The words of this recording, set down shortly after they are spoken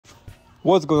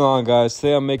What's going on, guys?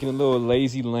 Today I'm making a little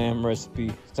lazy lamb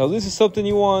recipe. So this is something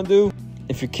you want to do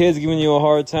if your kid's giving you a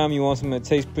hard time, you want something that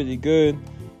tastes pretty good.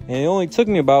 And it only took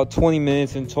me about 20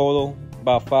 minutes in total,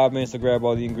 about 5 minutes to grab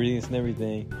all the ingredients and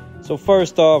everything. So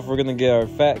first off, we're gonna get our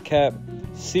fat cap,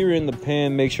 sear it in the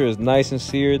pan, make sure it's nice and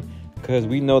seared, because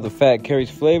we know the fat carries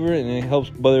flavor and it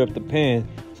helps butter up the pan.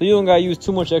 So you don't gotta use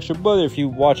too much extra butter if you're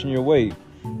watching your weight.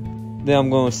 Then I'm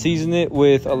going to season it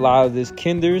with a lot of this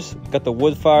Kinder's. Got the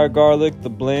wood fire garlic,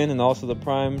 the blend, and also the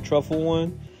prime truffle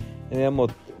one. And then I'm going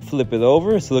to flip it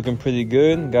over. It's looking pretty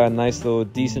good. Got a nice little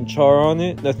decent char on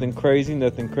it. Nothing crazy,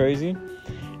 nothing crazy.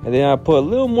 And then I put a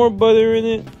little more butter in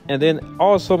it. And then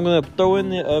also I'm going to throw it in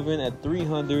the oven at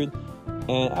 300.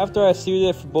 And after I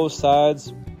seared it for both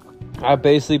sides, I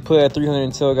basically put it at 300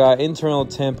 until it got internal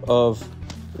temp of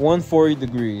 140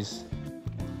 degrees.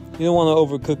 You don't want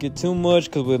to overcook it too much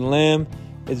because with lamb,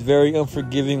 it's very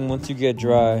unforgiving once you get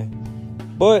dry.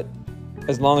 But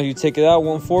as long as you take it out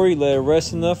 140, let it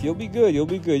rest enough, you'll be good. You'll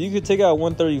be good. You could take it out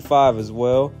 135 as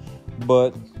well.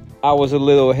 But I was a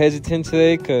little hesitant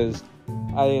today because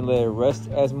I didn't let it rest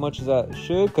as much as I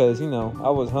should because, you know, I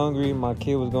was hungry. My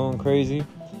kid was going crazy.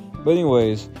 But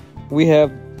anyways, we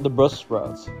have the Brussels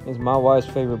sprouts. It's my wife's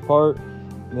favorite part.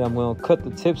 Then I'm going to cut the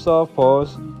tips off,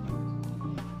 pause.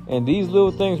 And these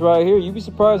little things right here, you'd be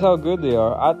surprised how good they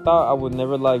are. I thought I would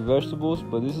never like vegetables,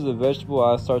 but this is a vegetable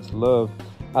I start to love.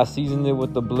 I seasoned it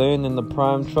with the blend and the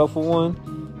prime truffle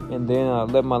one. And then I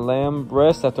let my lamb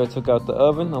rest after I took out the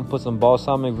oven. I'm put some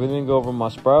balsamic vinegar over my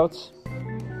sprouts.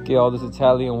 Get all this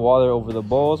Italian water over the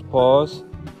balls, pause.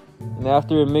 And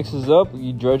after it mixes up,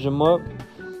 you dredge them up.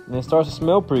 And it starts to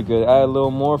smell pretty good. Add a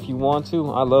little more if you want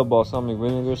to. I love balsamic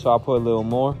vinegar, so I'll put a little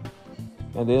more.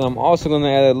 And then I'm also going to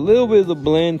add a little bit of the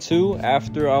blend too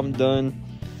after I'm done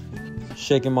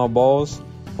shaking my balls.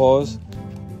 Pause.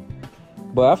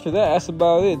 But after that, that's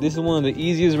about it. This is one of the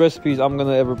easiest recipes I'm going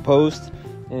to ever post.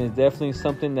 And it's definitely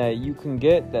something that you can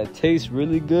get that tastes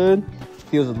really good.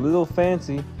 Feels a little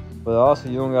fancy. But also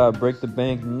you don't got to break the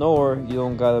bank, nor you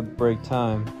don't got to break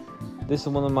time. This is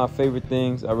one of my favorite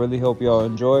things. I really hope y'all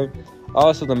enjoy.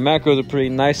 Also, the macros are pretty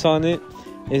nice on it.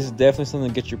 It's definitely something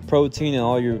to get your protein and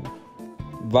all your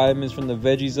vitamins from the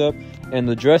veggies up. And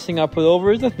the dressing I put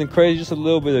over is nothing crazy, just a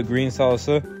little bit of green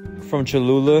salsa from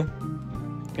Cholula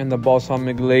and the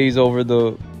balsamic glaze over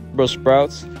the Brussels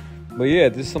sprouts. But yeah,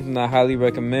 this is something I highly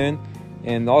recommend,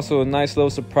 and also a nice little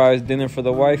surprise dinner for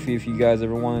the wifey if you guys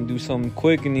ever want to do something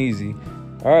quick and easy.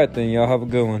 All right then, y'all have a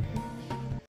good one.